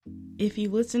If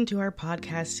you listen to our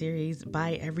podcast series,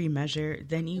 By Every Measure,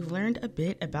 then you've learned a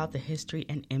bit about the history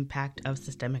and impact of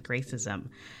systemic racism.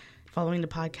 Following the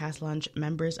podcast launch,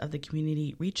 members of the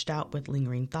community reached out with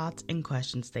lingering thoughts and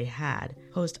questions they had.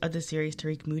 Host of the series,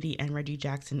 Tariq Moody and Reggie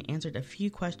Jackson, answered a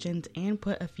few questions and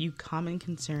put a few common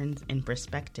concerns in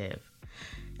perspective.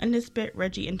 In this bit,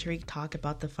 Reggie and Tariq talk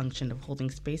about the function of holding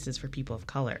spaces for people of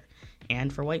color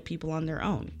and for white people on their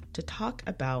own to talk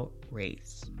about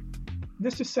race.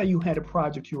 Let's just say you had a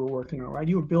project you were working on, right?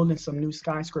 You were building some new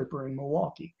skyscraper in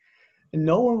Milwaukee. And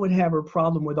no one would have a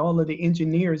problem with all of the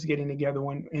engineers getting together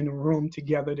in a room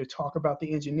together to talk about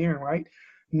the engineering, right?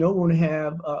 No one would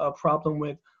have a problem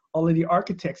with all of the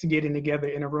architects getting together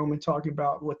in a room and talking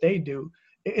about what they do.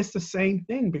 It's the same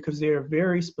thing because there are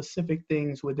very specific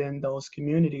things within those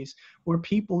communities where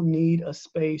people need a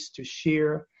space to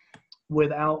share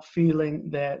without feeling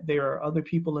that there are other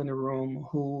people in the room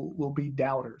who will be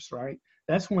doubters, right?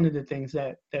 That's one of the things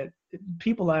that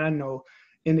people that I know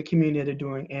in the community that are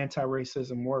doing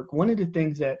anti-racism work. One of the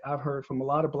things that I've heard from a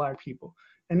lot of Black people,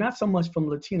 and not so much from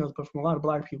Latinos, but from a lot of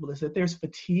Black people, is that there's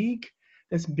fatigue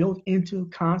that's built into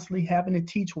constantly having to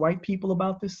teach white people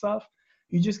about this stuff.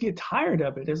 You just get tired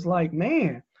of it. It's like,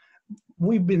 man,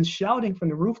 we've been shouting from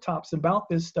the rooftops about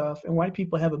this stuff and white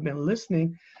people haven't been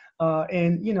listening.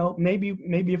 And, you know, maybe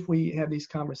if we have these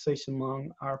conversations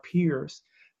among our peers,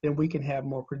 then we can have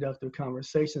more productive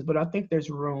conversations. But I think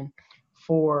there's room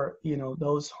for, you know,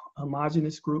 those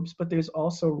homogenous groups, but there's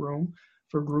also room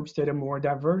for groups that are more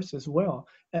diverse as well.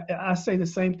 I say the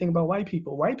same thing about white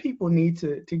people. White people need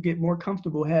to get more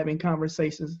comfortable having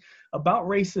conversations about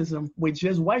racism with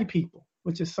just white people,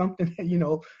 which is something that, you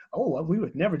know, we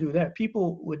would never do that.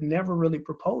 People would never really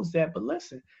propose that. But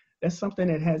listen, that's something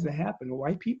that has to happen.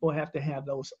 White people have to have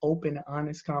those open,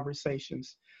 honest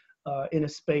conversations in a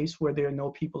space where there are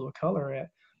no people of color at.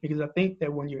 Because I think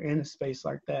that when you're in a space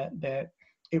like that, that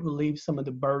it relieves some of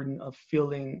the burden of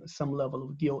feeling some level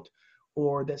of guilt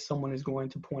or that someone is going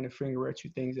to point a finger at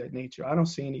you, things of that nature. I don't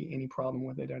see any problem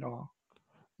with it at all.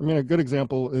 I mean, a good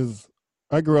example is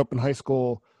I grew up in high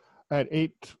school. I had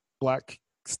 8 Black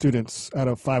students out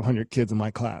of 500 kids in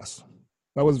my class.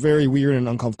 That was very weird and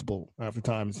uncomfortable after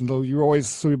times. And though you're always,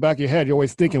 so back of your head, you're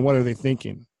always thinking, what are they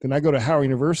thinking? Then I go to Howard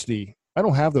University. I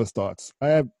don't have those thoughts. I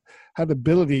have had the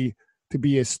ability to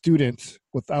be a student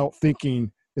without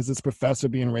thinking, is this professor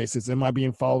being racist? Am I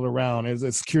being followed around? Is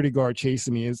a security guard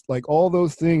chasing me? It's like all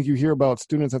those things you hear about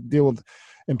students have to deal with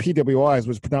in PWIs,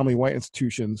 which predominantly white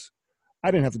institutions,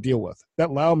 I didn't have to deal with. That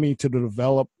allowed me to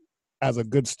develop as a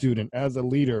good student, as a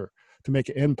leader, to make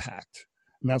an impact.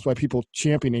 And that's why people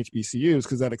champion HBCUs,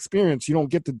 because that experience,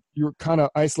 you're kind of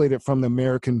isolated from the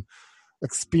American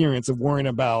experience of worrying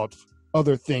about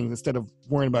other things instead of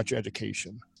worrying about your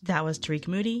education. That was Tariq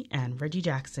Moody and Reggie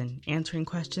Jackson answering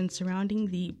questions surrounding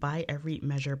the By Every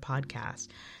Measure podcast.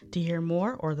 To hear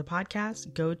more or the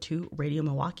podcast, go to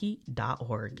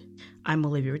radiomilwaukee.org. I'm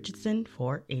Olivia Richardson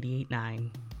for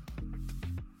 88.9.